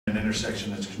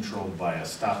intersection that's controlled by a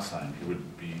stop sign, it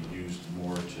would be used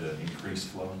more to increase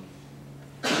flow?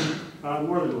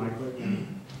 More than likely.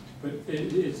 But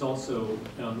it's also,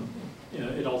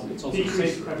 it's also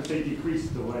decrease, safer. I would say decrease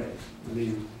delay. I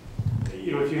mean,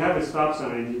 if you have a stop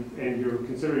sign and you're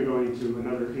considering going to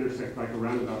another intersection like a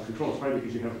roundabout control, it's probably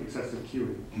because you have excessive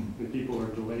queuing and people are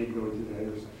delayed going to that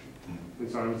intersection. And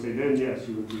so I would say then, yes,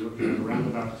 you would be looking at a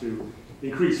roundabout to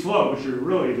increase flow, which you're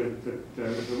really, the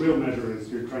real measure is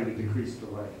you're trying to decrease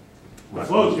delay. The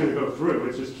flow is going to go through,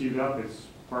 it's just queued up, it's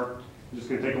parked, it's just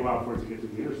going to take a while for it to get to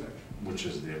the intersection. Which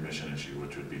is the emission issue,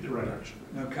 which would be the reduction.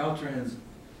 Now, Caltrans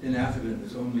in Atherton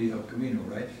is only El Camino,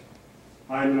 right?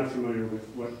 I'm not familiar with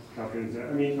what Caltrans is.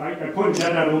 I mean, I pointed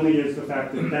that out only as the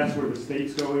fact that that's where the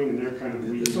state's going and they're kind of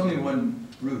leading. It's only one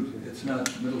route. It's not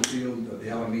Middlefield or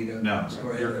the Alameda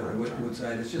or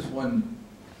Woodside. It's just one,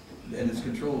 and it's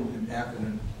controlled in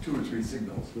Atherton, 2 or 3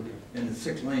 signals. Okay. And it's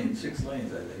 6 lanes, I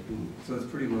think. So it's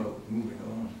pretty well moving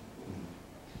along.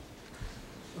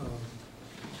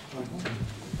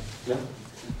 Yeah.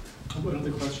 One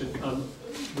other question.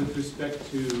 With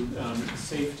respect to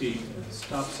safety,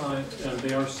 stop sign,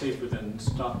 they are safer than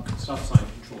stop sign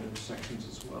controlled intersections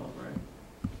as well, right?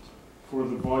 For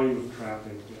the volume of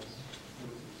traffic, yes.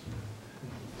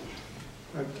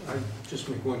 I just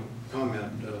make one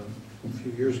comment. A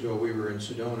few years ago, we were in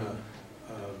Sedona,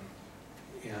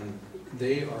 and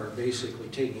they are basically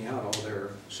taking out all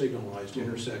their signalized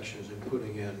intersections and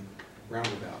putting in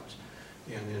roundabouts.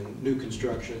 And in new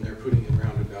construction, they're putting in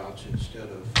roundabouts instead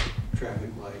of traffic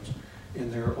lights.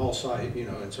 And they're all side,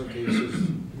 in some cases,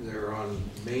 they're on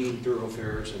main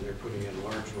thoroughfares and they're putting in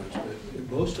large ones, but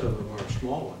most of them are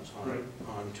small ones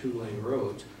on 2-lane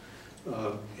roads.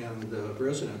 And the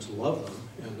residents love them,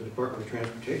 and the Department of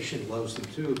Transportation loves them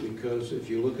too, because if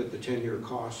you look at the 10-year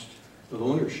cost of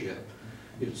ownership,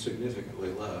 it's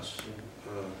significantly less.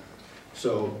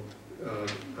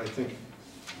 I think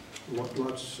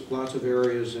lots of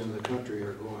areas in the country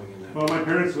are going in that. Well, my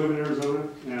parents live in Arizona,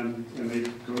 and they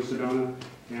go to Sedona,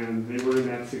 and they were in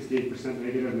that 68%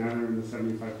 negative, now they're in the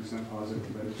 75%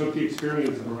 positive. But it took the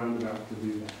experience of a roundabout to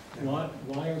do that.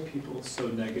 Why are people so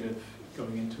negative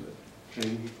going into it?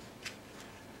 Change.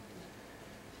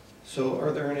 So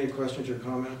are there any questions or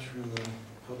comments from the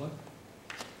public?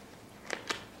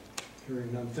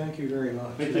 Hearing none. Thank you very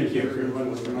much. Thank you.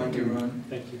 Thank you, Ron.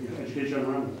 Thank you. Education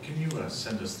on roundabout. Can you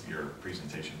send us your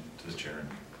presentation to the chair?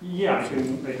 Yeah, I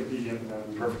can make a PDF of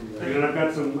that. Perfect. And I've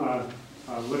got some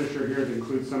literature here that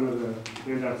includes some of the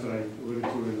handouts that I alluded to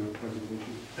in the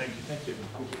presentation. Thank you. Thank you.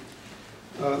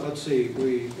 Let's see,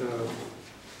 we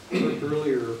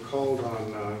earlier called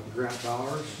on Grant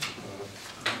Bowers.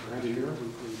 Grant here.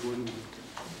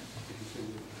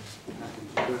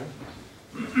 Okay.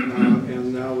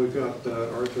 And now we've got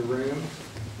Arthur Ram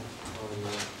on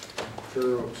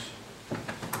Fair Oaks.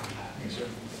 Thanks, sir.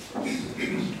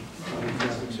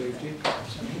 Traffic safety.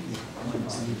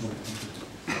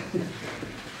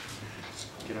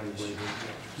 Get on your way.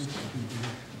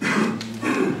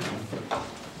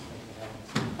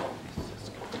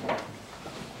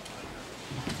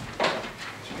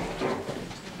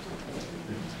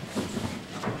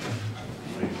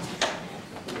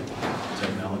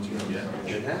 Technology, yeah.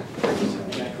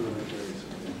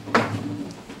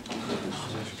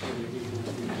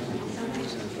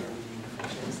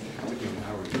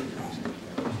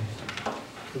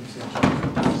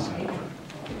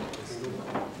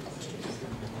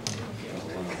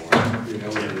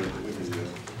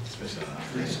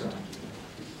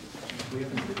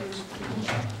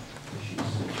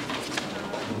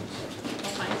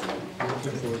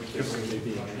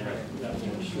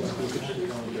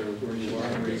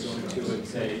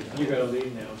 You got to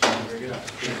leave now.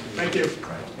 Thank you.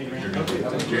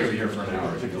 You're here for an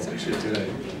hour. You should do that.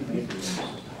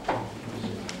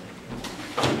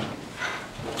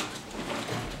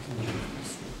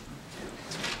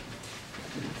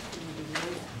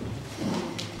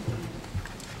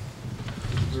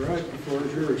 All right, the floor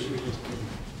is yours.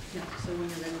 No, so when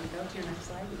you're ready to go to your next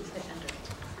slide, you just hit enter.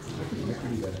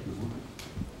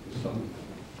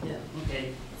 Yeah, okay.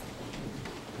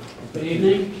 Good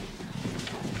evening.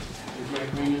 I'm Greg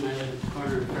Ringham. I live at the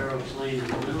corner of Fair Oaks Lane in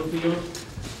Middlefield,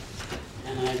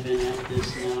 and I've been at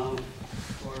this now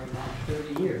for about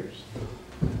 30 years,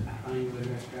 trying to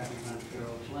address traffic on Fair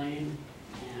Oaks Lane,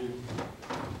 and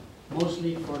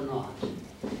mostly for naught.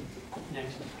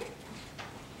 Next.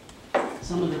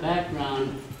 Some of the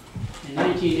background: in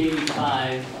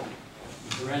 1985,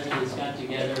 the residents got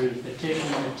together and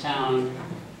petitioned the town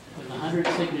with 100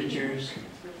 signatures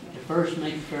to first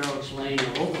make Fair Oaks Lane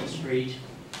a local street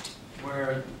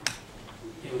where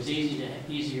it was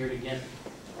easier to get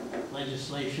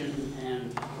legislation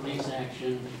and police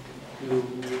action to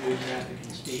reduce traffic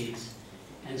and speeds.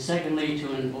 And secondly,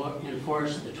 to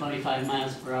enforce the 25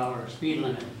 miles per hour speed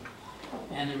limit.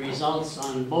 And the results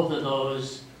on both of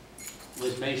those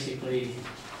was basically,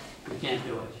 we can't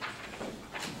do it.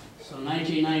 So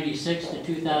 1996 to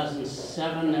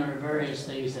 2007, there were various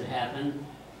things that happened.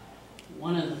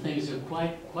 One of the things that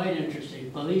were quite interesting,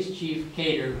 Police Chief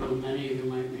Cater, who many of you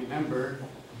might remember,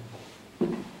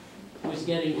 was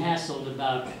getting hassled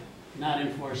about not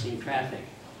enforcing traffic.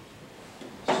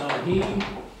 So he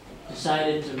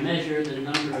decided to measure the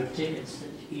number of tickets that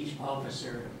each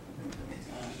officer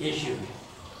issued.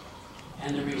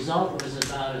 And the result was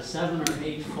about a 7 or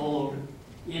 8-fold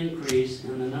increase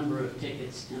in the number of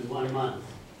tickets in 1 month.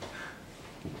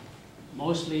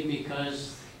 Mostly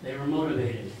because they were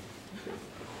motivated.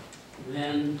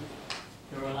 Then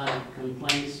there were a lot of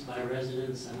complaints by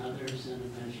residents and others, and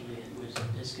eventually it was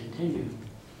discontinued.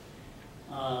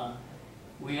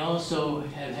 We also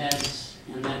have had,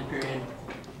 in that period,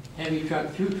 heavy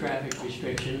truck through traffic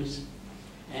restrictions,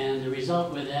 and the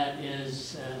result with that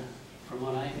is, from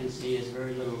what I can see, is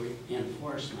very little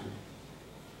enforcement.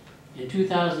 In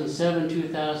 2007,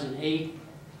 2008,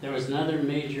 there was another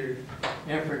major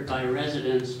effort by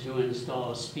residents to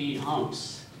install speed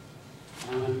humps.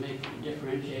 I want to make a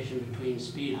differentiation between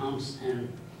speed humps and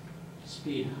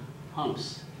speed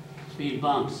bumps.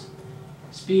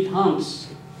 Speed humps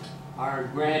are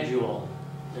gradual.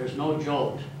 There's no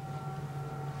jolt.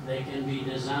 They can be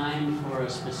designed for a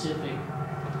specific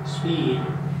speed,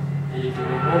 and if you go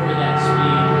over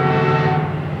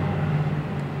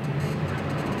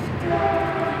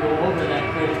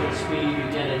that critical speed,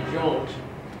 you get a jolt.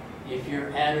 If you're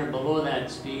at or below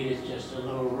that speed, it's just a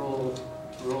little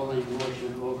rolling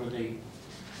motion over the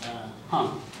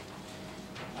hump.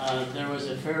 There was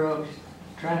a Fair Oaks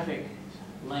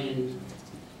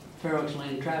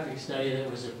Lane traffic study that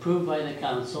was approved by the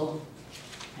council,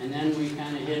 and then we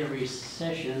kind of hit a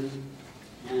recession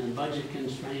and budget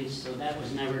constraints, so that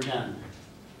was never done.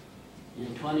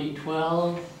 In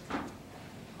 2012,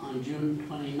 on June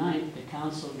 29th, the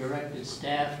council directed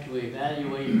staff to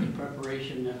evaluate the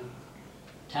preparation of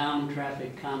town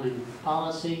traffic calming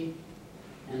policy,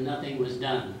 and nothing was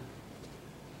done.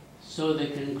 So the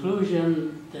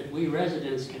conclusion that we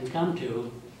residents can come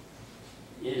to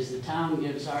is the town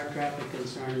gives our traffic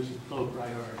concerns low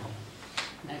priority.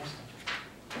 Next.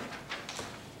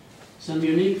 Some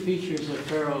unique features of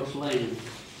Fair Oaks Lane.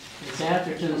 It's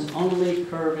Atherton's only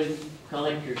curved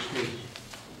collector street.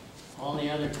 All the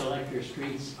other collector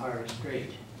streets are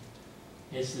straight.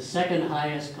 It's the second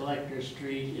highest collector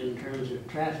street in terms of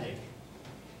traffic,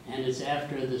 and it's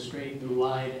after the straight and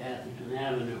wide Atherton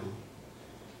Avenue.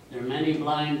 There are many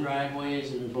blind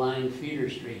driveways and blind feeder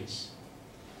streets.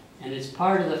 And it's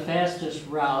part of the fastest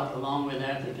route along with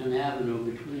Atherton Avenue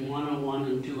between 101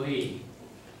 and 280.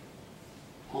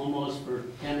 Almost for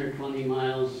 10 or 20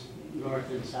 miles north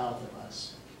and south of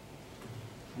us.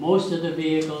 Most of the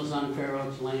vehicles on Fair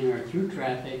Oaks Lane are through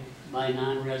traffic by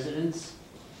non-residents,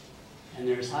 and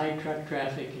there's high truck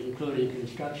traffic, including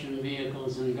construction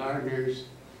vehicles and gardeners,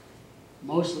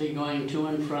 mostly going to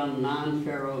and from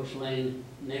non-Fair Oaks Lane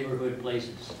neighborhood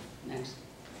places. Next.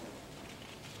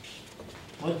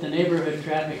 What the neighborhood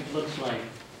traffic looks like.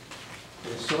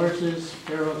 The sources,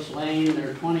 Fair Oaks Lane, there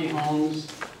are 20 homes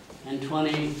and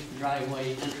 20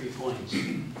 driveway entry points.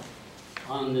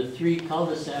 On the 3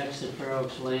 cul-de-sacs at Fair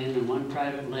Oaks Lane and 1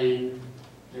 private lane,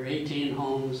 there are 18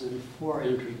 homes and 4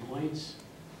 entry points.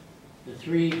 The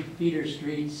 3 feeder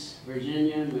streets,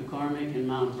 Virginia, McCormick, and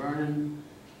Mount Vernon,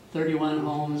 31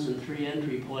 homes and 3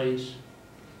 entry points.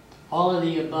 All of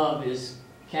the above is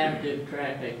captive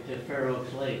traffic to Fair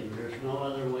Oaks Lane. There's no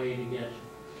other way to get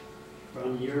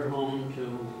from your home to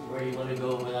where you want to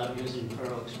go without using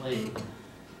Fair Oaks Lane.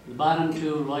 The bottom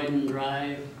 2, Lloyden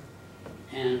Drive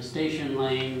and Station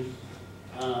Lane,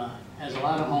 has a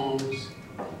lot of homes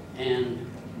and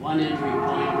 1 entry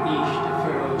point each to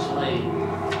Fair Oaks Lane.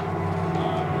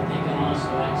 But they can also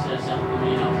access El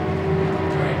Camino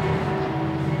directly.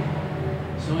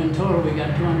 So in total, we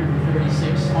got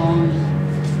 236 homes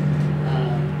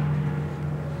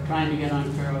trying to get on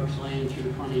Fair Oaks Lane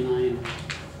through 29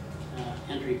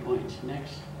 entry points.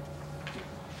 Next.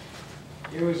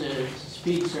 There was a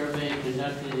speed survey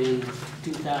conducted in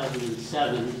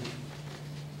 2007.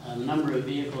 The number of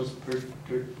vehicles per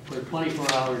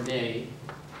 24-hour day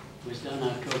was done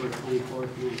October 24th,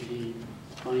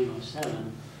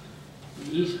 2007.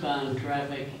 The eastbound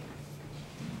traffic,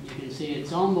 you can see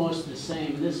it's almost the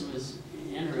same. This was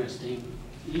interesting.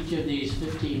 Each of these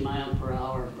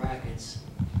 15-mile-per-hour brackets,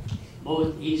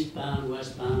 both eastbound,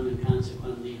 westbound, and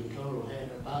consequently in total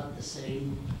had about the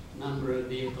same number of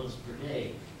vehicles per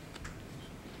day.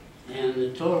 And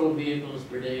the total vehicles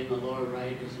per day in the lower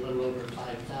right is a little over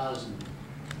 5,000.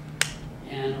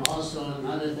 And also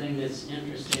another thing that's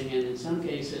interesting, and in some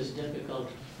cases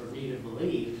difficult for me to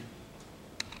believe,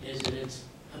 is that it's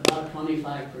about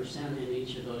 25% in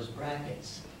each of those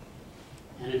brackets.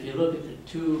 And if you look at the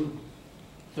two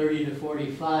 30 to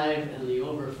 45 and the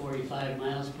over 45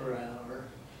 miles per hour,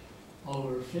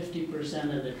 over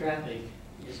 50% of the traffic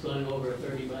is going over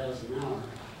 30 miles an hour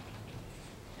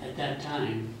at that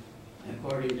time,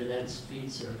 according to that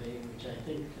speed survey, which I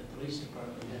think the police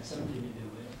department had something to do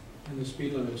with. And the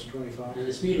speed limit is 25? And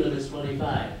the speed limit is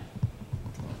 25.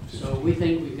 So we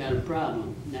think we've got a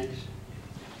problem. Next.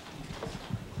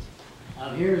 Now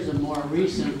here's a more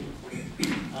recent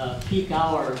peak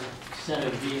hour set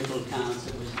of vehicle counts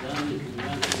that was done in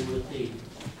conjunction with the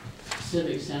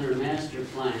Civic Center Master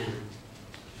Plan.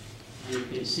 And you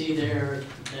can see there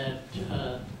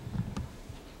that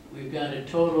we've got a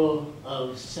total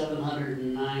of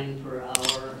 709 per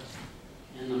hour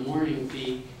in the morning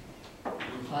peak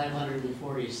and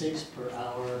 546 per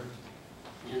hour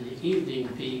in the evening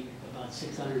peak, about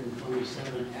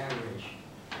 627 average.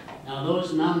 Now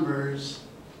those numbers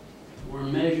were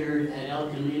measured at El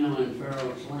Camino and Fair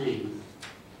Oaks Lane.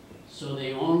 So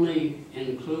they only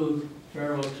include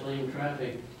Fair Oaks Lane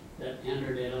traffic that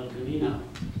entered at El Camino.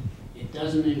 It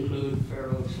doesn't include Fair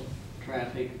Oaks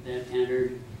traffic that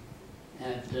entered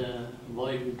at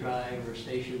Lloyd Drive or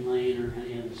Station Lane or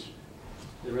any of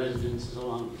the residences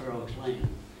along Fair Oaks Lane.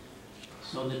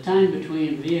 So the time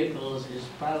between vehicles is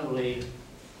probably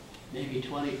maybe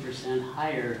 20%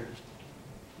 higher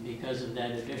because of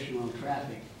that additional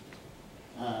traffic.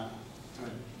 Or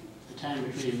the time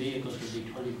between vehicles would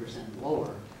be 20%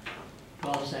 lower.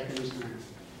 12 seconds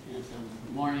at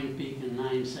the morning peak and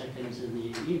 9 seconds in the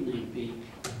evening peak,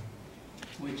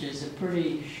 which is a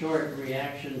pretty short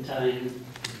reaction time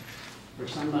for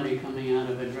somebody coming out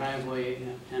of a driveway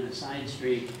and a side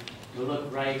street to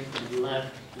look right and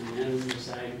left and then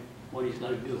decide what he's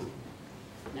going to do.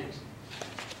 Next.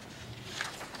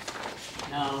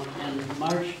 Now, in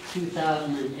March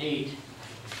 2008,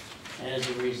 as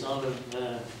a result of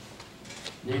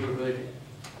neighborhood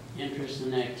interest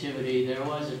and activity, there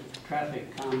was a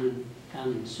traffic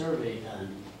common survey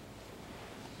done,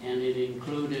 and it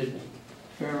included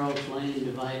Fair Oaks Lane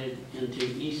divided into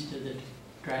east of the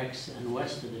tracks and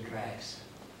west of the tracks,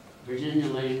 Virginia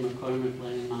Lane, McCormick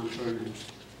Lane, Mount Vernon.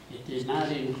 It did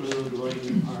not include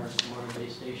Lloyd Park or Bay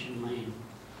Station Lane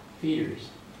feeders.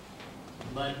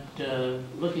 But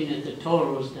looking at the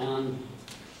totals down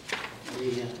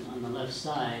on the left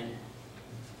side,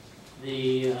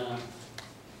 the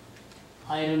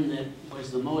item that was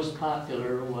the most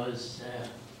popular was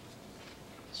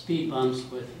speed bumps,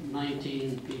 with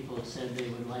 19 people said they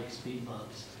would like speed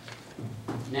bumps.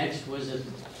 Next was a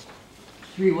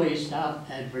three-way stop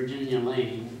at Virginia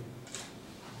Lane,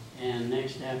 and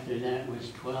next after that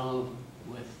was 12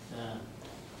 with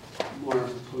more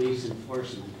police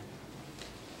enforcement.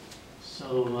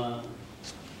 So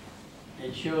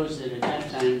it shows that at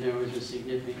that time there was a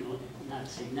not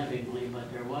significantly,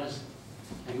 but there was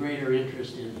a greater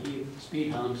interest in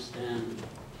speed humps than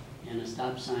in a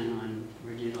stop sign on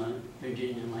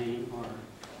Virginia Lane or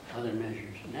other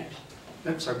measures. Next.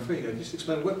 I'm sorry, before you go, just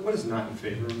explain, what does not in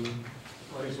favor mean?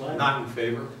 What is what? Not in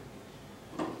favor?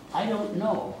 I don't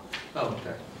know. Oh,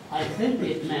 okay. I think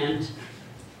it meant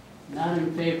not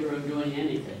in favor of doing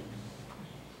anything.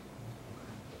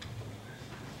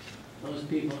 Those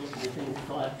people, I think,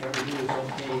 thought everything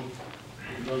was okay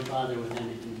and don't bother with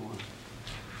anything more.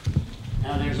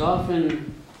 Now, there's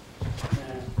often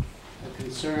a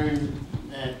concern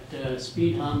that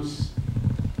speed humps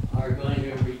are going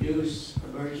to reduce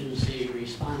emergency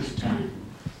response time.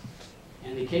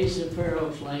 In the case of Fair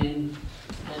Oaks Lane,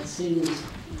 that seems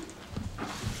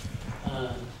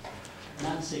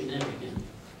not significant.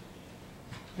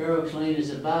 Fair Oaks Lane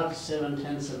is about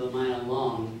 7/10 of a mile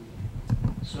long.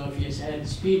 So if you had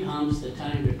speed humps, the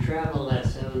time to travel that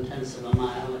 7/10 of a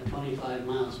mile at 25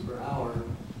 miles per hour,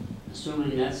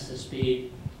 assuming that's the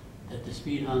speed that the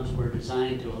speed humps were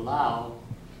designed to allow,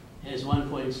 is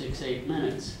 1.68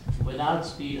 minutes. Without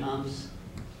speed humps,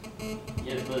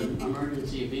 if an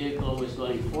emergency vehicle was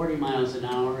going 40 miles an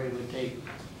hour, it would take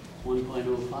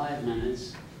 1.05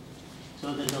 minutes.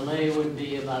 So the delay would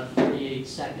be about 48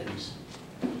 seconds.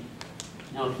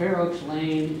 Now, Fair Oaks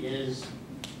Lane is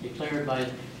declared by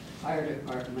the fire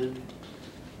department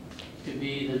to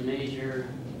be the major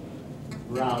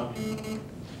route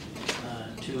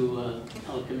to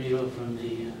El Camino from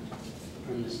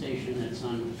from the station that's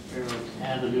on Fair Oaks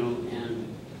Avenue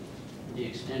and the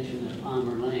extension of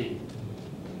Palmer Lane.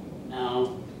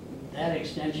 Now, that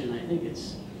extension, I think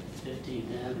it's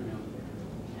 15th Avenue,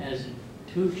 has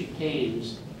 2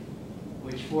 chicanes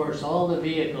which force all the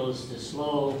vehicles to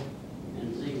slow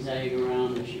and zigzag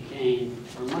around the chicane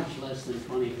for much less than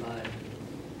 25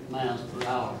 miles per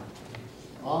hour.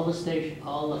 All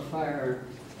the fire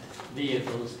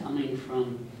vehicles coming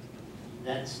from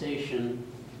that station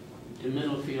to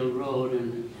Middlefield Road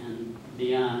and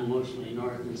beyond, mostly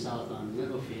north and south on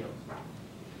Middlefield,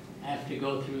 have to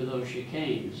go through those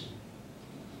chicanes.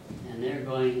 And they're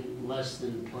going less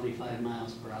than 25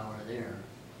 miles per hour there.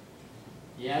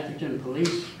 The Atherton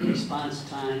police response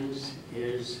times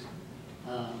is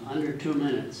under 2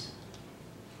 minutes.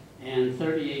 And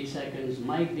 38 seconds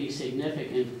might be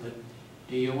significant, but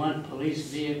do you want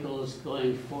police vehicles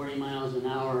going 40 miles an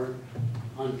hour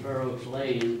on Fair Oaks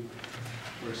Lane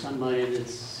for somebody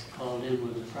that's called in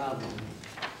with a problem?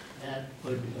 That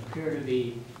would appear to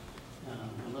be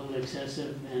a little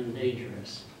excessive and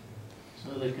dangerous.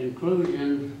 So the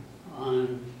conclusion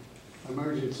on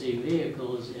emergency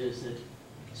vehicles is that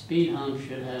speed humps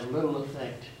should have little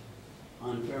effect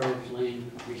on Fair Oaks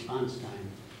Lane response time.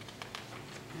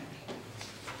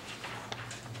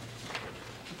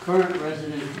 Current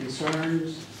resident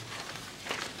concerns.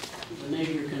 The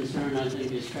major concern, I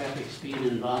think, is traffic speed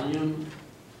and volume.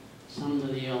 Some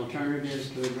of the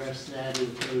alternatives to address that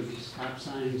include stop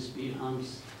signs, speed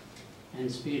humps, and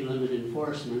speed limit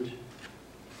enforcement.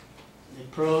 The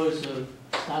pros of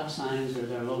stop signs are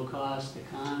their low cost. The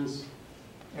cons,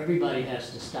 everybody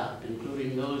has to stop,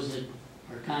 including those that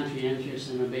are conscientious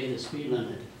and obey the speed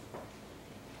limit.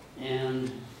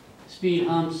 And speed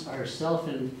humps are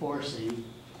self-enforcing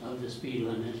of the speed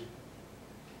limit.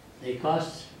 They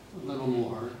cost a little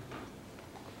more.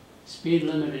 Speed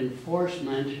limit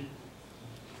enforcement,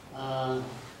 I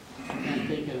can't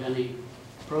think of any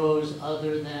pros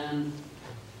other than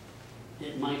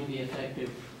it might be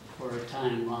effective for a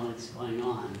time while it's going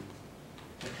on.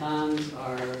 The cons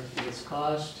are its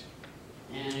cost,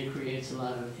 and it creates a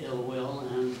lot of ill will,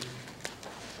 and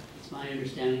it's my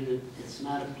understanding that it's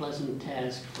not a pleasant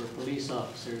task for police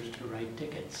officers to write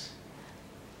tickets.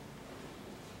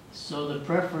 So the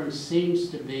preference seems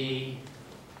to be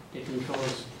to control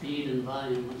speed and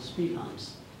volume of speed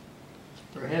humps.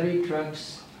 For heavy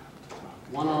trucks,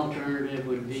 one alternative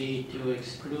would be to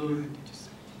exclude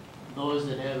those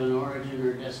that have an origin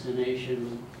or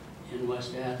destination in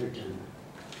West Atherton.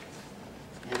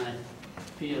 And I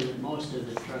feel that most of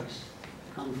the trucks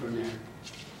come from there.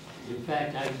 In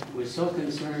fact, I was so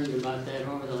concerned about that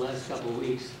over the last couple of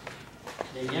weeks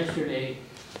that yesterday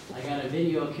I got a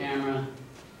video camera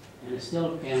and a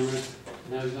still camera,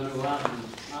 and I was going to go out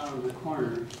on the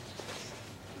corner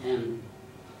and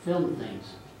film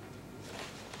things.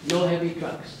 No heavy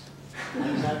trucks.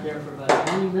 I was out there for about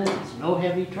 20 minutes, no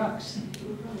heavy trucks.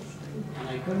 And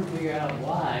I couldn't figure out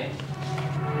why.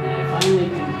 And I finally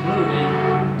concluded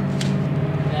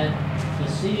that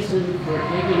the season for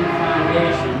digging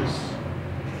foundations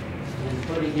and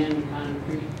putting in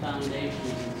concrete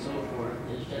foundations and so forth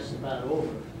is just about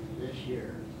over this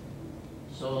year.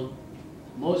 So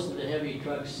most of the heavy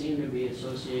trucks seem to be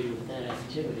associated with that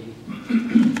activity,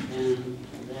 and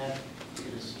that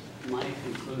is my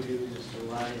conclusion as to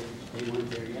why they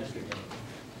went there yesterday.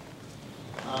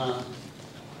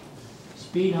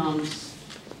 Speed humps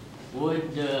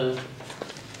would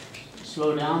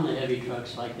slow down the heavy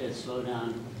trucks like that, slow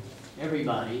down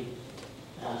everybody.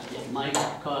 It might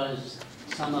cause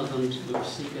some of them to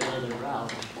seek another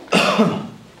route.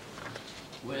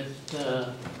 With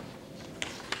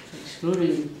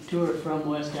excluding to or from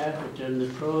West Atherton, the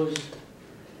pros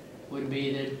would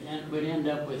be that it would end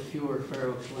up with fewer Fair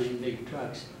Oaks Lane big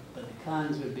trucks, but the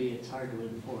cons would be it's hard to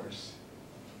enforce.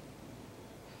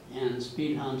 And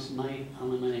speed humps might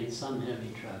eliminate some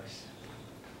heavy trucks.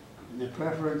 And the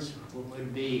preference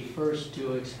would be first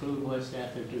to exclude West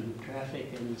Atherton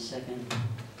traffic, and the second,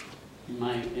 in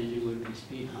my opinion, would be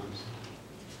speed humps.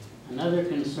 Another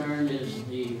concern is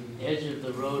the edge of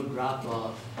the road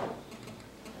drop-off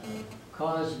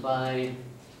caused by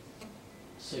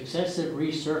successive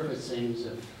resurfacings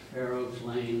of Fair Oaks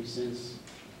Lane since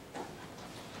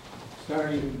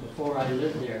starting before I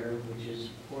lived there, which is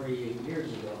 48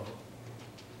 years ago.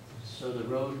 So the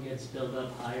road gets built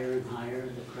up higher and higher,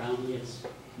 the crown gets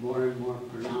more and more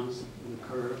pronounced and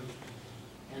curved,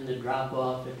 and the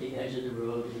drop-off at the edge of the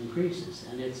road increases.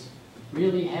 And it's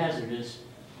really hazardous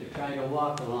to try to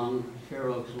walk along Fair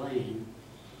Oaks Lane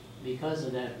because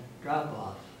of that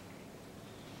drop-off.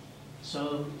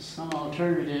 So some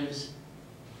alternatives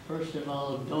first of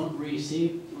all, don't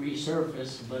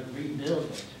resurface, but rebuild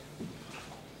it.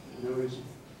 In other words,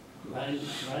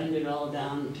 grind it all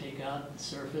down, take out the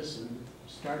surface and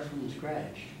start from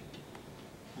scratch.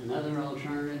 Another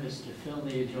alternative is to fill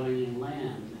the adjoining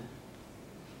land.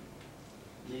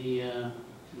 The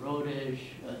road edge,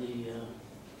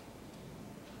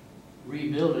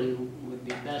 rebuilding would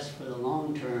be best for the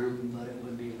long term, but it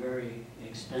would be very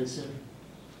expensive.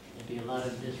 There'd be a lot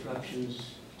of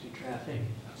disruptions to traffic.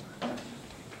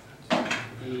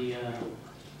 The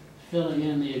filling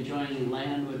in the adjoining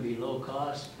land would be low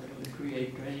cost, but it would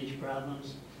create drainage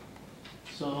problems.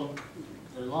 So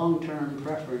the long-term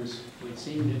preference would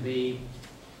seem to be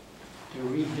to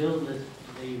rebuild the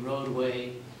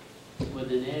roadway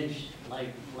with an edge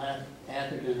like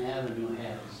Atherton Avenue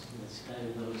has. It's kind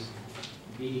of those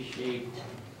V-shaped,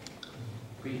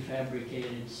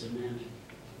 prefabricated cement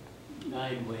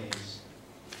guideways.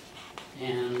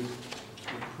 And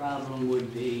the problem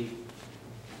would be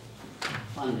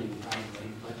funding probably,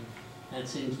 but that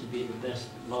seems to be the best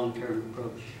long-term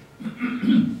approach.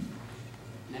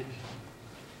 Next.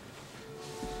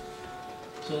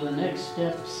 So the next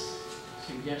steps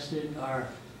suggested are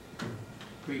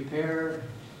prepare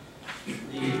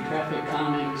the traffic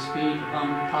calming speed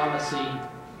bump policy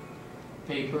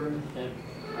paper that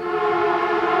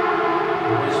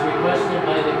was requested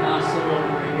by the council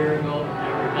over a year ago, but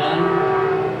never done.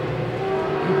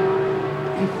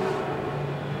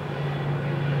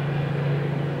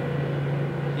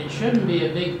 It shouldn't be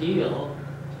a big deal.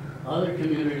 Other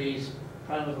communities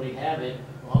probably have it.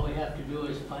 All we have to do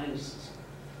is find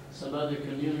some other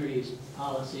communities'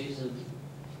 policies and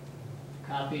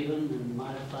copy them and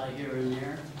modify here and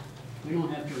there. We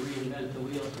don't have to reinvent the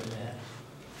wheel for that.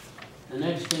 The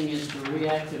next thing is to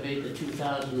reactivate the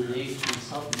 2008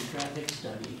 consultant traffic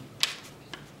study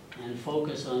and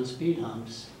focus on speed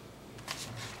humps.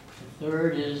 The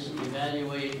third is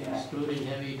evaluate excluding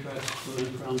heavy trucks to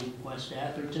and from West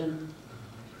Atherton.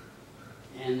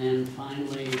 And then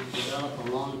finally, develop a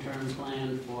long-term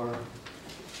plan for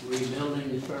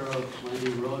rebuilding the Fair Oaks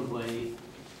Lane roadway,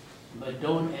 but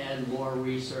don't add more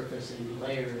resurfacing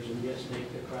layers and just make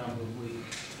the problem weak,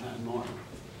 not more. I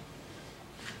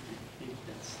think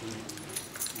that's the end.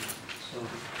 So,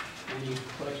 any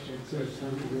questions?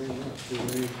 Thank you very much. Are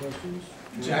there any questions?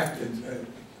 Jack,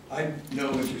 I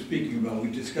know what you're speaking about. We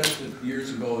discussed it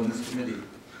years ago in this committee.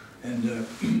 And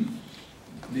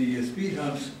the speed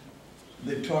humps,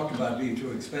 they've talked about being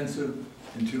too expensive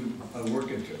and too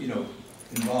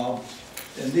involved.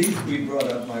 And these we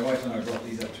brought up, my wife and I brought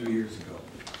these up 2 years ago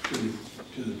to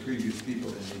the previous people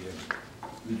in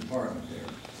the department there.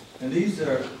 And these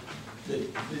are,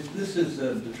 this is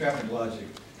the traffic logic.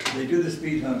 They do the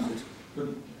speed humps.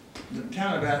 The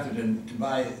town of Atherton, to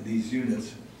buy these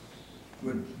units,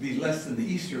 would be less than the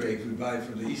Easter eggs we buy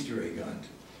for the Easter egg hunt.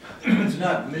 It's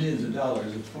not millions of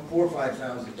dollars, it's $4,000 or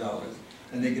 $5,000.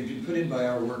 And they can be put in by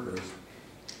our workers.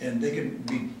 And they can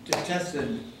be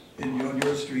tested on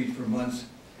your street for months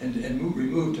and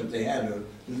removed if they had to.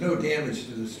 There's no damage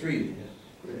to the street.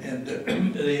 And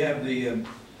they have the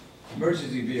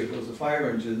emergency vehicles, the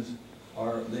fire engines,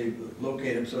 they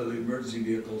locate them so the emergency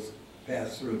vehicles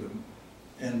pass through them.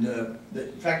 And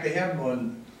in fact, they have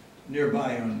one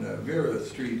nearby on Vera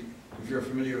Street, if you're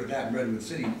familiar with that, in Redwood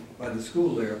City, by the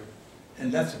school there.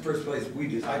 And that's the first place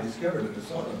I discovered it. I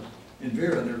saw them in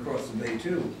Vera, they're across the bay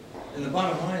too. And the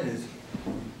bottom line is,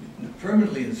 the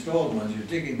permanently installed ones, you're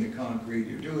digging the concrete,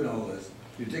 you're doing all this,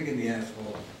 you're digging the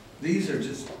asphalt. These are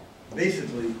just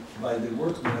basically, by the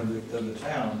workmen of the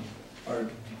town, are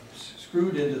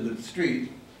screwed into the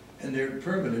street, and they're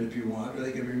permanent if you want, or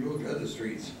they can be removed to other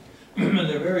streets. And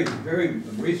they're very, very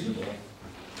reasonable.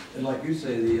 And like you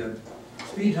say, the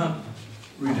speed hump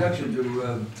reduction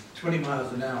to 20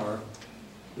 miles an hour,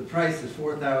 the price is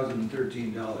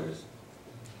 $4,013.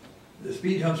 The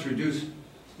speed humps reduce,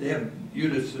 they have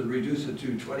units that reduce it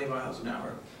to 20 miles an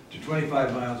hour, to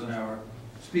 25 miles an hour,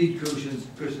 speed cushions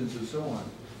and so on.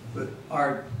 But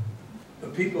the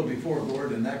people before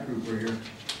Gordon and that group were here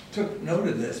took note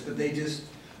of this, but they just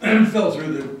fell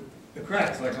through the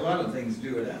cracks, like a lot of things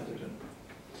do at Atherton.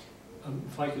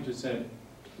 If I could just add,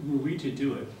 were we to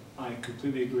do it, I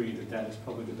completely agree that that is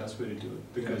probably the best way to do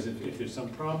it. Because if there's some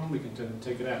problem, we can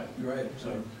take it out. Right.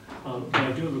 So, and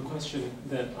I do have a question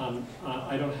that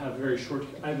I don't have very short.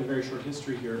 I have a very short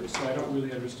history here, so I don't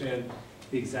really understand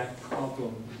the exact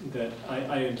problem that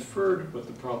I inferred what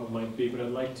the problem might be, but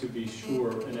I'd like to be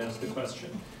sure and ask the question.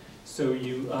 So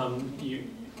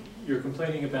you're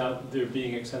complaining about there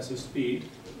being excessive speed,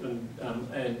 and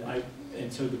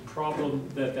so the problem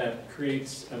that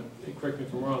creates, correct me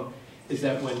if I'm wrong, is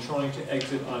that when trying to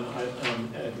exit on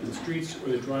the streets or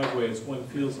the driveways, one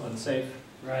feels unsafe.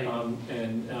 Right.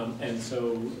 And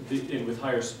so and with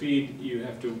higher speed, you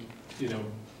have to, you know,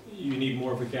 you need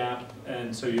more of a gap,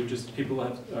 and so people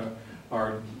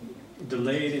are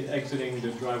delayed in exiting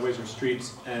the driveways or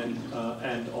streets,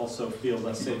 and also feel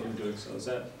less safe in doing so.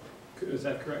 Is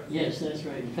that correct? Yes, that's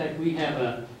right. In fact, we have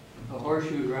a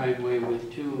horseshoe driveway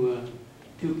with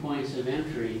two points of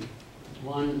entry,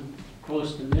 one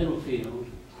close to Middlefield,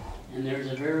 and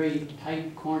there's a very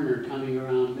tight corner coming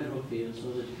around Middlefield,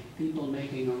 so that people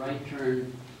making a right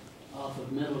turn off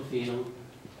of Middlefield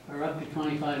are up to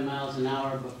 25 miles an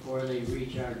hour before they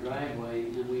reach our driveway,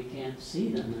 and we can't see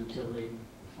them until they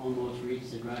almost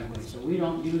reach the driveway. So we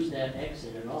don't use that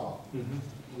exit at all.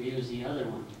 We use the other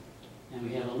one, and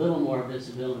we have a little more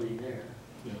visibility there.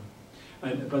 Yeah.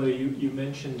 And by the way, you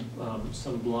mentioned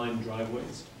some blind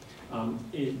driveways.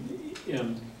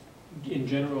 In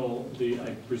general,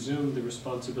 I presume the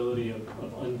responsibility of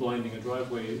unblinding a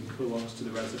driveway belongs to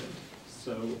the resident.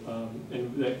 So,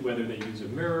 whether they use a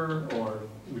mirror or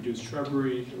reduce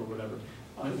shrubbery or whatever.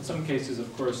 In some cases,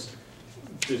 of course,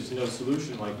 there's no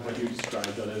solution like what you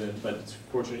described, but it's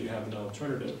fortunate you have an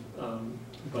alternative.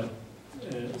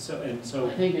 So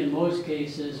I think in most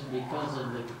cases, because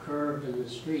of the curve in the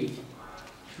street,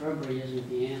 shrubbery isn't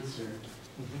the answer.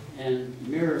 And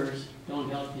mirrors don't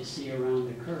help you see around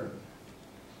the curve.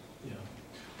 Yeah,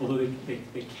 although they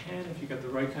can if you got the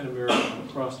right kind of mirror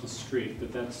across the street,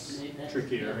 but that's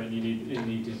trickier, and you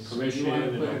need permission. So you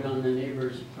want to put it on the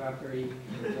neighbor's property?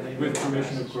 With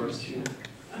permission, of course. Yeah.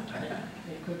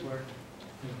 It could work.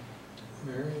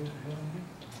 Mary?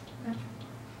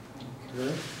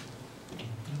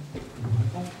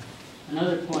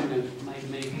 Another point I might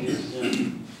make is,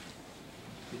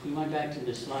 if we went back to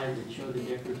the slide that showed the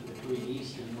difference between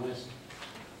east and west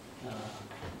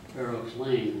Fair Oaks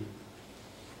Lane,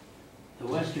 the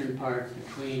western part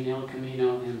between El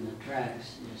Camino and the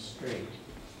tracks is straight.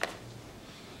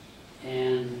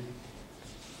 And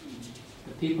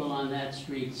the people on that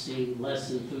street seem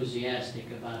less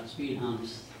enthusiastic about speed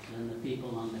humps than the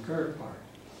people on the curve part.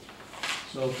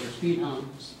 So for speed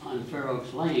humps on Fair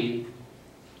Oaks Lane,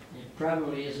 it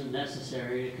probably isn't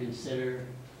necessary to consider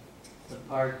the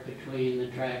part between the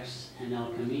tracks and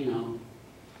El Camino,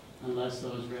 unless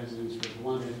those residents would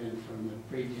want it, and from the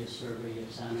previous survey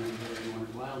it sounded like they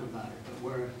weren't wild about it. But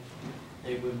where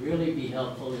they would really be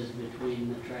helpful is between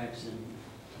the tracks and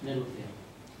Middlefield.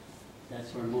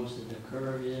 That's where most of the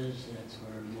curve is, that's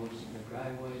where most of the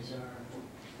driveways are.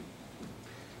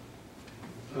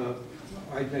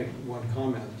 I think one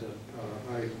comment that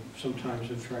I sometimes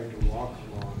have tried to walk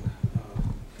along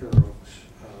Fair Oaks,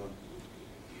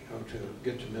 to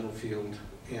get to Middlefield,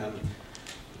 and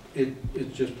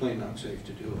it's just plain not safe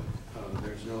to do it.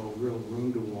 There's no real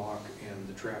room to walk, and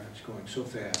the traffic's going so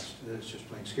fast that it's just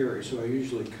plain scary. So I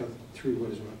usually cut through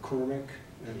what is McCormick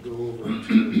and go over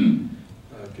to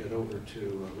get over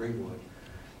to Ringwood,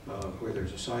 where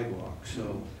there's a sidewalk.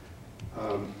 So,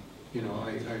 you know,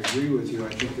 I agree with you. I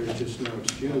think there's just no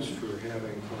excuse for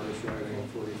having cars driving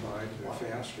 45 or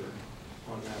faster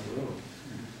on that road.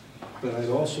 But I'd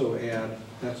also add,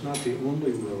 that's not the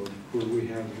only road where we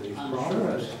have the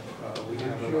problems. We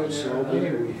have it on Selby,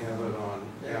 we have it on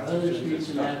There are other streets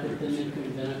in Atherton. Atherton that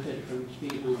could benefit from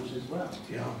speed humps as well,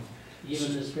 Yeah.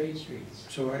 even the straight streets.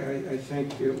 So I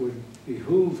think it would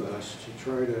behoove us to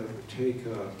try to take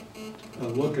a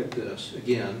look at this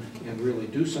again and really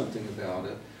do something about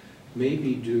it.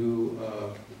 Maybe do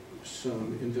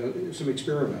some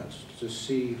experiments to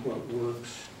see what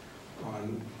works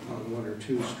on one or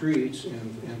two streets,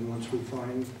 and once we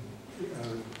find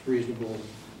reasonable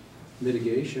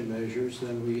mitigation measures,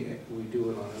 then we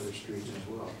do it on other streets as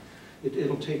well.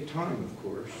 It'll take time, of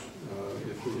course,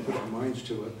 if we put our minds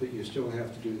to it, but you still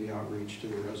have to do the outreach to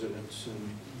the residents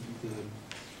and the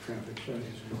traffic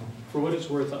studies. For what it's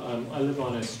worth, I live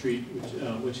on a street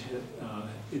which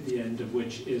at the end of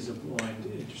which is a blind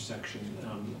intersection,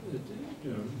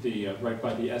 right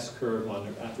by the S curve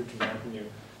on Atherton Avenue,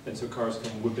 and so cars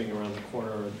come whipping around the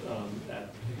corner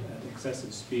at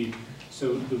excessive speed.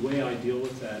 So the way I deal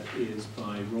with that is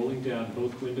by rolling down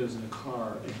both windows in a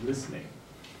car and listening.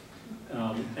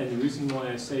 And the reason why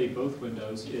I say both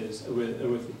windows is with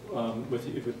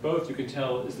both, you can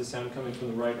tell, is the sound coming from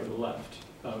the right or the left.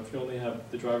 If you only have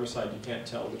the driver's side, you can't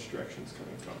tell which direction it's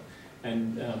coming from.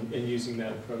 And in using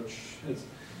that approach,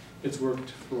 it's worked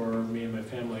for me and my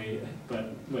family,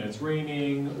 but when it's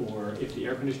raining, or if the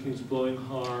air conditioning is blowing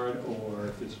hard, or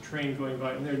if there's a train going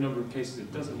by, and there are a number of cases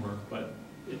it doesn't work, but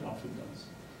it often does.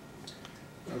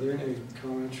 Are there any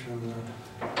comments from the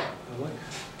public?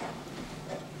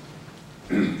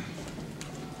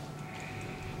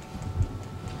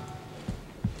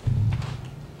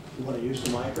 use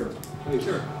the mic or? Please.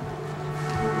 Sure.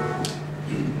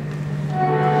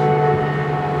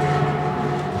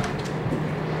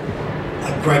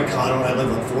 I'm Greg Connell. I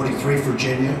live on 43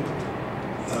 Virginia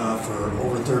for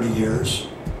over 30 years.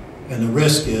 And the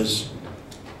risk is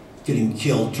getting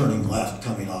killed turning left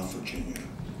coming off Virginia.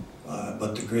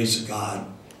 But the grace of God,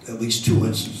 at least 2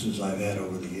 instances I've had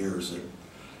over the years, that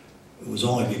it was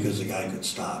only because the guy could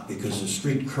stop. Because the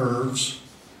street curves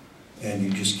and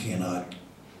you just cannot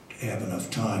have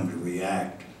enough time to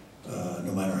react,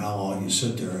 no matter how long you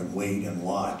sit there and wait and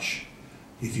watch.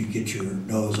 If you get your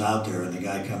nose out there and the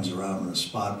guy comes around in a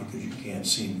spot because you can't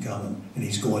see him coming, and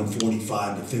he's going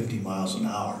 45 to 50 miles an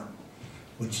hour,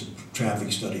 which the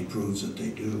traffic study proves that they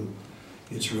do,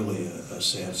 it's really a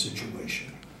sad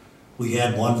situation. We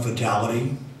had one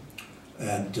fatality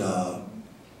at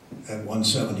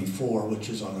 174, which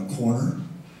is on the corner,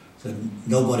 that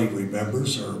nobody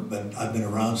remembers, but I've been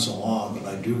around so long that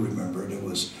I do remember it. It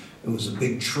was a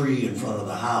big tree in front of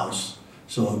the house,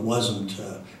 so it wasn't,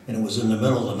 and it was in the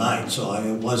middle of the night, so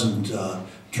it wasn't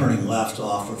turning left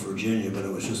off of Virginia, but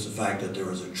it was just the fact that there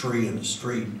was a tree in the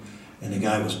street, and the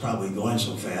guy was probably going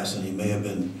so fast, and he may have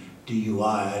been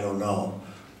DUI, I don't know,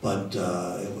 but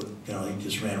he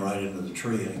just ran right into the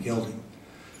tree and it killed him.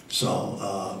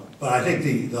 So, but I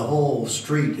think the whole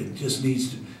street, it just needs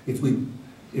to, if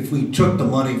we took the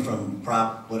money from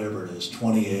Prop, whatever it is,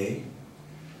 20A,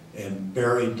 and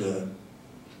buried the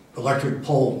electric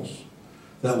poles,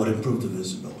 that would improve the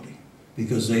visibility.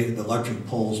 Because the electric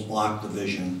poles block the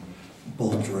vision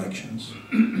both directions.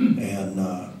 And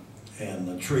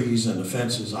the trees and the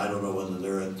fences, I don't know whether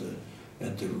they're at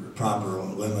the proper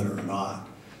limit or not.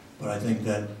 But I think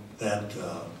that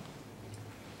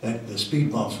the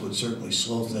speed bumps would certainly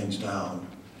slow things down,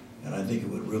 and I think it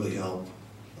would really help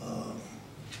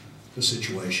the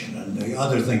situation. And the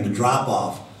other thing, the drop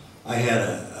off, I had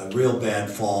a real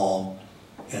bad fall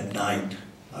at night.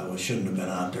 I shouldn't have been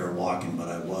out there walking, but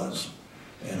I was.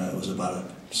 And it was about a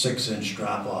 6-inch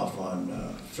drop off on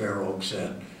Fair Oaks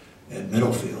at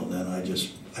Middlefield, and I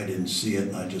didn't see it,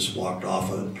 and I just walked off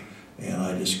it, and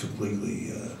I just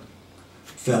completely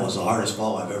fell. It was the hardest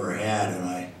fall I've ever had, and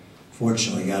I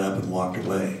fortunately got up and walked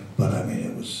away. But I mean,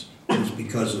 it was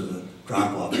because of the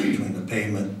drop off between the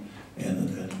pavement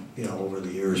and over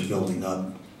the years building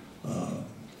up.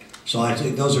 So I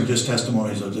think those are just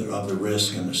testimonies of the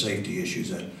risk and the safety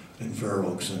issues in Fair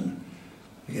Oaks. And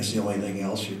I guess the only thing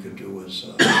else you could do was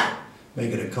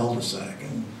make it a cul-de-sac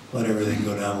and let everything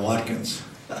go down Watkins.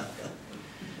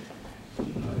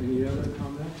 Any other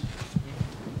comments?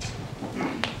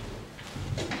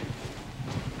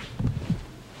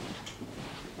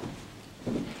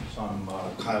 So I'm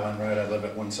Kyle Enright. I live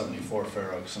at 174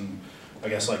 Fair Oaks, and I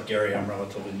guess like Gary, I'm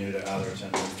relatively new to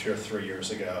Atherton. Moved here 3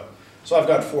 years ago. So I've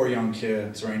got 4 young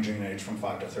kids ranging in age from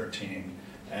 5 to 13.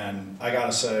 And I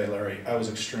gotta say, Larry, I was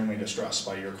extremely distressed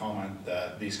by your comment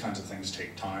that these kinds of things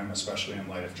take time, especially in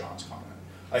light of John's comment.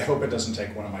 I hope it doesn't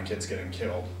take one of my kids getting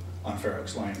killed on Fair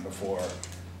Oaks Lane before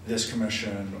this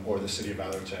commission or the city of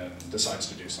Atherton decides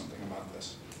to do something about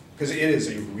this. Because it is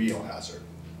a real hazard.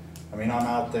 I mean, I'm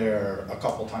out there a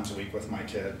couple times a week with my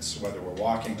kids, whether we're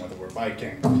walking, whether we're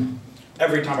biking.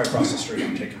 Every time I cross the street,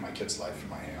 I'm taking my kid's life in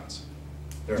my hands.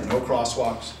 There are no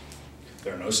crosswalks,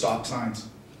 there are no stop signs.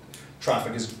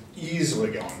 Traffic is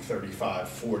easily going 35,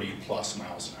 40 plus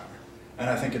miles an hour. And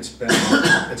I think it's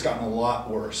gotten a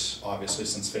lot worse, obviously,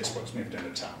 since Facebook's moved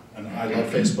into town. And I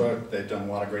love Facebook, they've done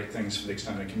a lot of great things for the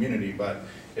extended community, but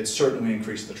it's certainly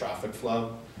increased the traffic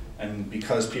flow. And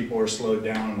because people are slowed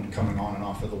down coming on and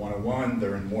off of the 101,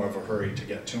 they're in more of a hurry to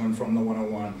get to and from the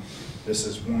 101. This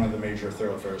is one of the major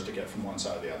thoroughfares to get from one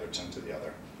side of the Atherton to the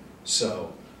other.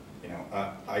 So,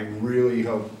 I really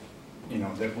hope,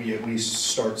 that we at least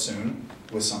start soon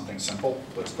with something simple.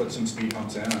 Let's put some speed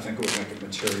humps in. I think it would make a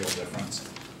material difference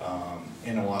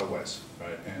in a lot of ways,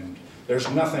 right? And there's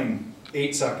nothing,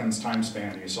 8 seconds time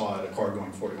span, you saw it, a car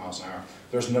going 40 miles an hour.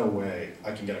 There's no way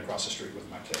I can get across the street with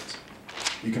my kids.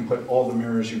 You can put all the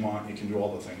mirrors you want, you can do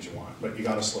all the things you want, but you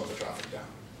gotta slow the traffic down.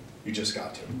 You just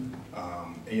got to.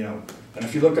 And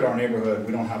if you look at our neighborhood,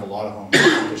 we don't have a lot of homes,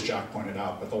 as Jack pointed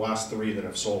out, but the last 3 that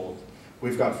have sold,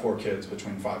 we've got 4 kids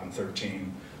between 5 and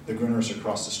 13. The Grunners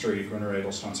across the street, Grunner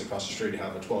Edelstons across the street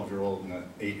have a 12-year-old and an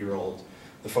 8-year-old.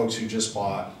 The folks who just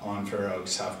bought on Fair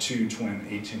Oaks have 2 twin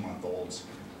 18-month-olds.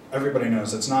 Everybody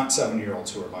knows it's not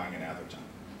 7-year-olds who are buying in Atherton,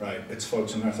 right? It's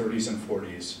folks in their 30s and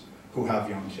 40s who have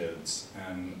young kids.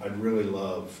 And I'd really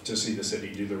love to see the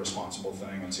city do the responsible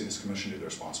thing and see this commission do the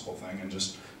responsible thing and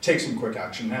just take some quick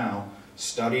action now.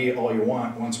 Study all you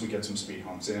want once we get some speed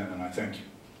humps in. And I think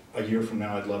a year from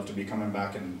now, I'd love to be coming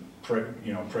back and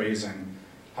praising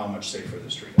how much safer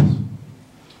the street is.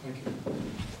 Thank you.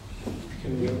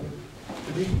 Can we,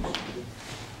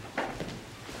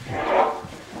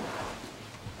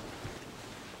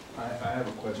 I have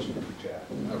a question for Jack.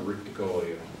 Rick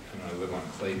DeGolia, and I live on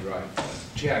Clay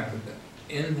Drive. Jack,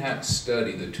 in that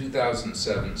study, the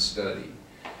 2007 study,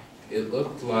 it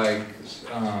looked like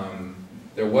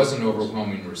there was an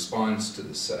overwhelming response to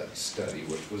the study,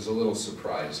 which was a little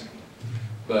surprising.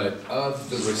 But of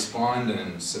the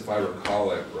respondents, if I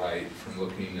recall it right, from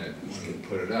looking at when you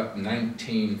put it up,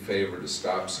 19 favored a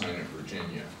stop sign at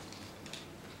Virginia.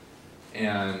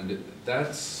 And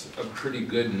that's a pretty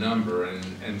good number,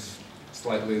 and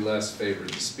slightly less favored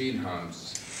the speed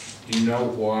humps. Do you know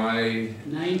why?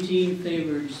 19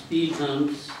 favored speed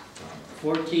humps,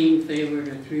 14 favored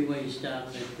a three-way stop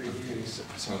at Virginia. Okay,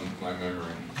 so my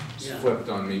memory Yeah. flipped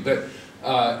on me. But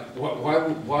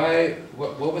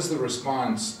what was the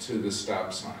response to the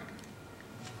stop sign?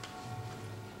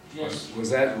 Yes.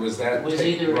 Was that Was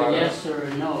either brought a up? yes or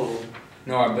a no.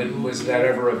 No, but was that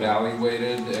ever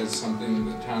evaluated as something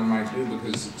the town might do?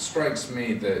 Because it strikes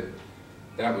me that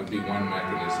that would be one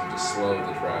mechanism to slow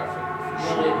the traffic,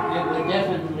 for Well, sure. it would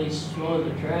definitely slow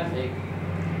the traffic,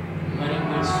 but it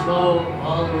would slow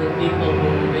all of the people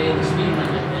who obey the speed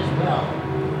limit as well,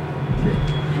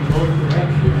 in both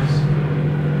directions.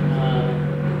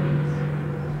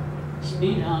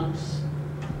 Speed humps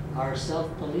are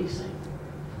self-policing.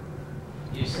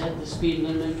 You set the speed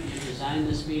limit, you design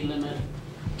the speed limit,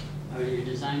 or you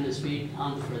design the speed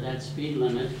hump for that speed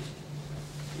limit,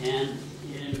 and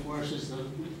it enforces the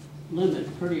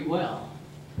limit pretty well.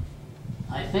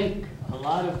 I think a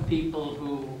lot of people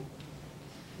who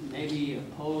maybe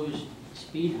oppose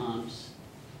speed humps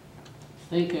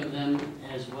think of them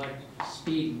as what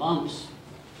speed bumps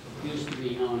used to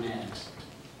be known as.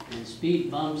 And speed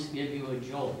bumps give you a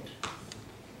jolt.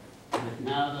 But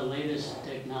now the latest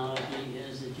technology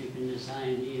is that you can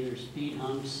design either speed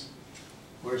humps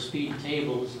or speed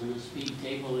tables, and a speed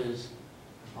table is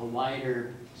a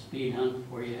wider speed hump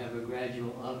where you have a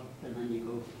gradual up and then you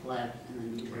go flat and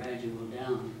then you gradual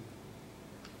down.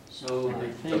 So I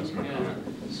think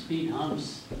speed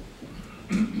humps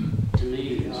to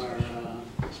me are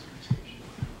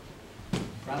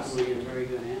probably a very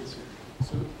good answer.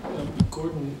 so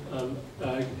Gordon,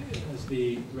 as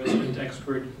the resident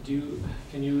expert,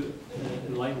 can you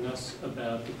enlighten us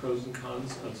about the pros and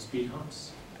cons of speed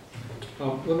humps?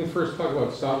 Let me first talk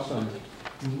about stop signs.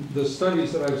 The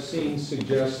studies that I've seen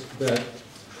suggest that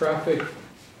traffic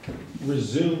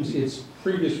resumes its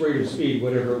previous rate of speed,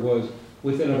 whatever it was,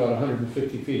 within about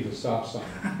 150 feet of a stop sign.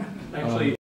 Actually,